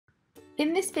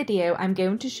In this video, I'm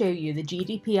going to show you the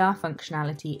GDPR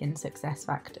functionality in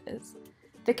SuccessFactors.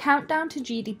 The countdown to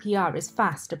GDPR is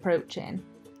fast approaching.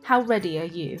 How ready are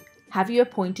you? Have you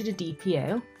appointed a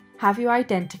DPO? Have you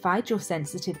identified your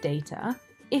sensitive data?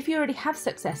 If you already have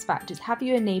SuccessFactors, have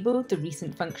you enabled the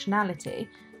recent functionality?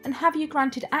 And have you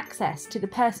granted access to the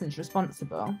persons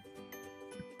responsible?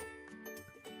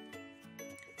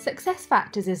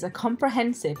 SuccessFactors is a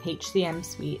comprehensive HCM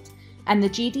suite, and the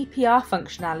GDPR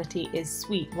functionality is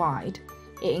suite-wide.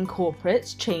 It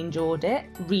incorporates change audit,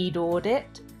 read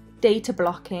audit, data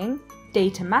blocking,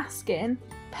 data masking,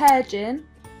 purging,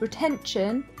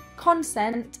 retention,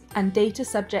 consent, and data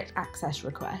subject access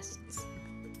requests.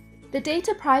 The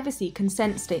data privacy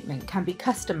consent statement can be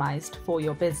customized for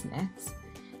your business.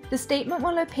 The statement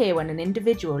will appear when an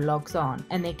individual logs on,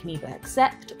 and they can either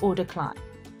accept or decline.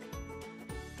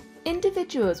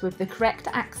 Individuals with the correct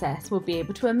access will be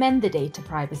able to amend the data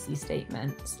privacy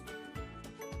statements.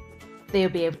 They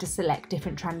will be able to select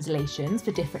different translations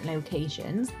for different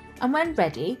locations, and when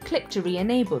ready, click to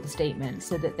re-enable the statements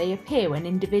so that they appear when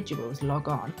individuals log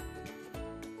on.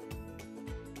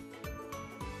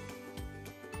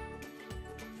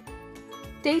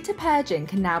 Data purging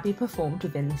can now be performed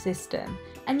within the system,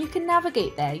 and you can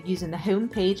navigate there using the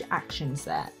homepage action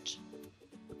search.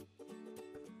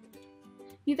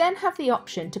 You then have the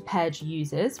option to purge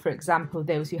users, for example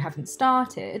those who haven't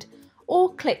started,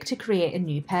 or click to create a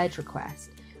new purge request,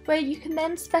 where you can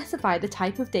then specify the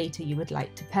type of data you would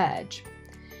like to purge.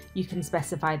 You can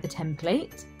specify the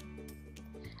template,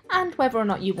 and whether or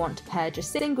not you want to purge a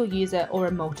single user or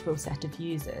a multiple set of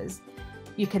users.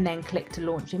 You can then click to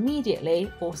launch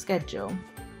immediately or schedule.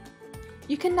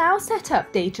 You can now set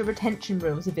up data retention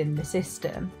rules within the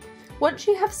system. Once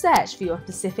you have searched for your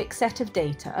specific set of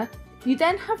data, you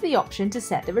then have the option to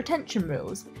set the retention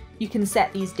rules. You can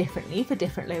set these differently for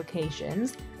different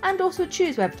locations and also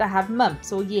choose whether to have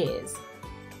months or years.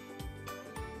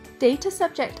 Data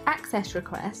subject access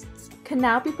requests can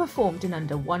now be performed in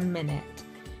under 1 minute.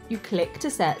 You click to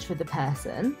search for the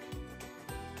person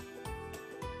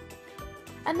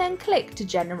and then click to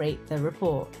generate the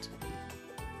report.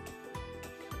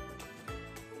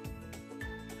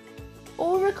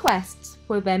 All requests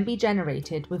will then be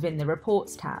generated within the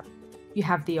Reports tab. You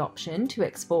have the option to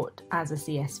export as a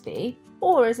CSV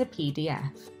or as a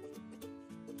PDF.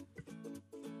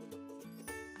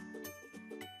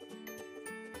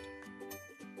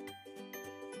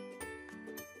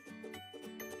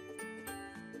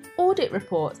 Audit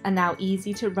reports are now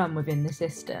easy to run within the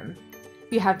system.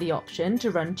 You have the option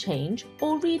to run change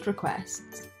or read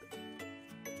requests.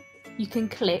 You can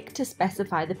click to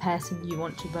specify the person you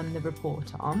want to run the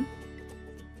report on.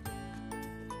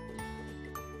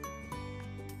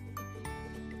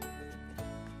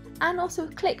 And also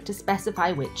click to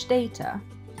specify which data.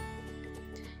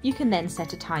 You can then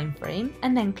set a time frame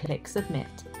and then click submit.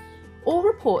 All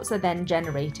reports are then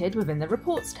generated within the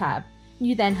Reports tab.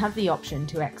 You then have the option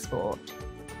to export.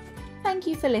 Thank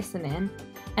you for listening,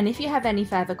 and if you have any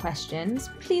further questions,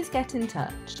 please get in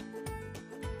touch.